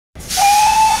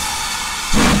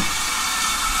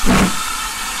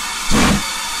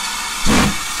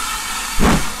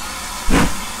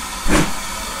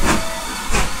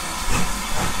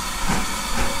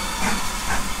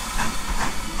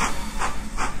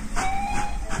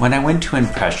When I went to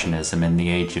Impressionism in the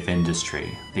Age of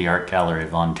Industry, the Art Gallery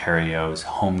of Ontario's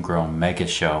homegrown mega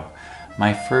show,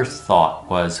 my first thought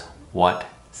was, what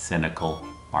cynical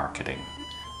marketing.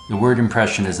 The word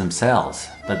Impressionism sells,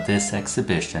 but this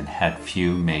exhibition had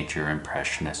few major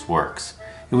Impressionist works.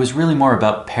 It was really more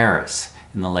about Paris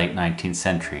in the late 19th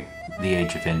century, the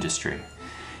Age of Industry.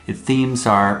 Its themes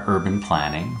are urban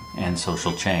planning and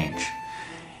social change.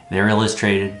 They're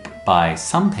illustrated by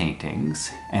some paintings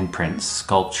and prints,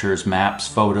 sculptures, maps,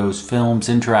 photos, films,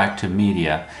 interactive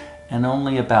media, and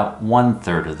only about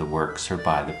 1/3 of the works are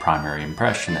by the primary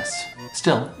Impressionists.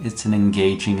 Still, it's an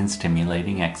engaging and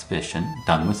stimulating exhibition,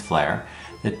 done with flair,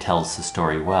 that tells the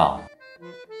story well.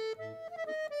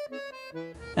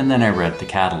 And then I read the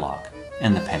catalogue,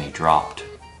 and the penny dropped.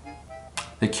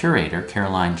 The curator,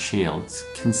 Caroline Shields,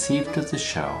 conceived of the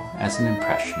show as an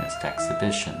Impressionist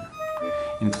exhibition.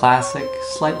 In classic,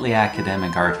 slightly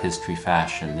academic art history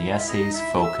fashion, the essays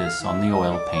focus on the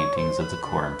oil paintings of the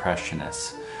core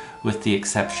Impressionists. With the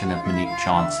exception of Monique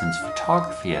Johnson's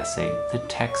photography essay, the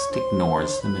text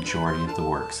ignores the majority of the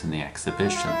works in the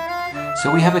exhibition.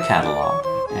 So we have a catalogue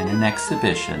and an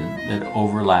exhibition that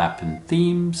overlap in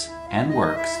themes and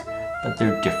works, but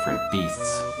they're different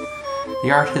beasts. The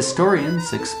art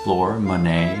historians explore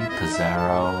Monet,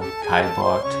 Pissarro,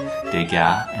 Caillebotte,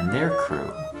 Degas, and their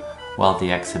crew, while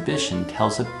the exhibition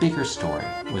tells a bigger story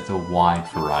with a wide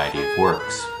variety of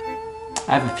works.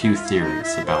 I have a few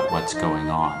theories about what's going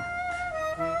on.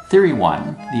 Theory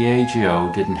 1, the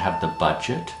AGO didn't have the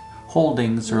budget,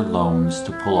 holdings, or loans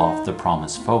to pull off the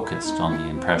promise focused on the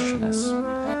Impressionists.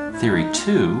 Theory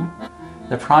 2,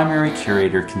 the primary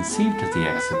curator conceived of the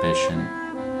exhibition,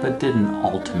 but didn't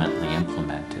ultimately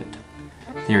implement it.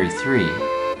 Theory 3,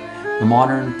 the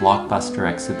modern blockbuster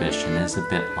exhibition is a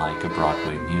bit like a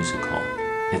Broadway musical.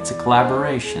 It's a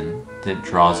collaboration that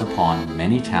draws upon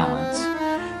many talents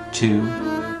to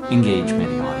engage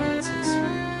many audiences.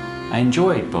 I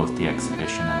enjoyed both the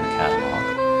exhibition and the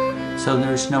catalogue, so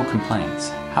there's no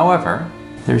complaints. However,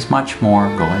 there's much more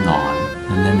going on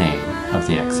than the name of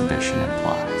the exhibition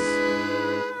implies.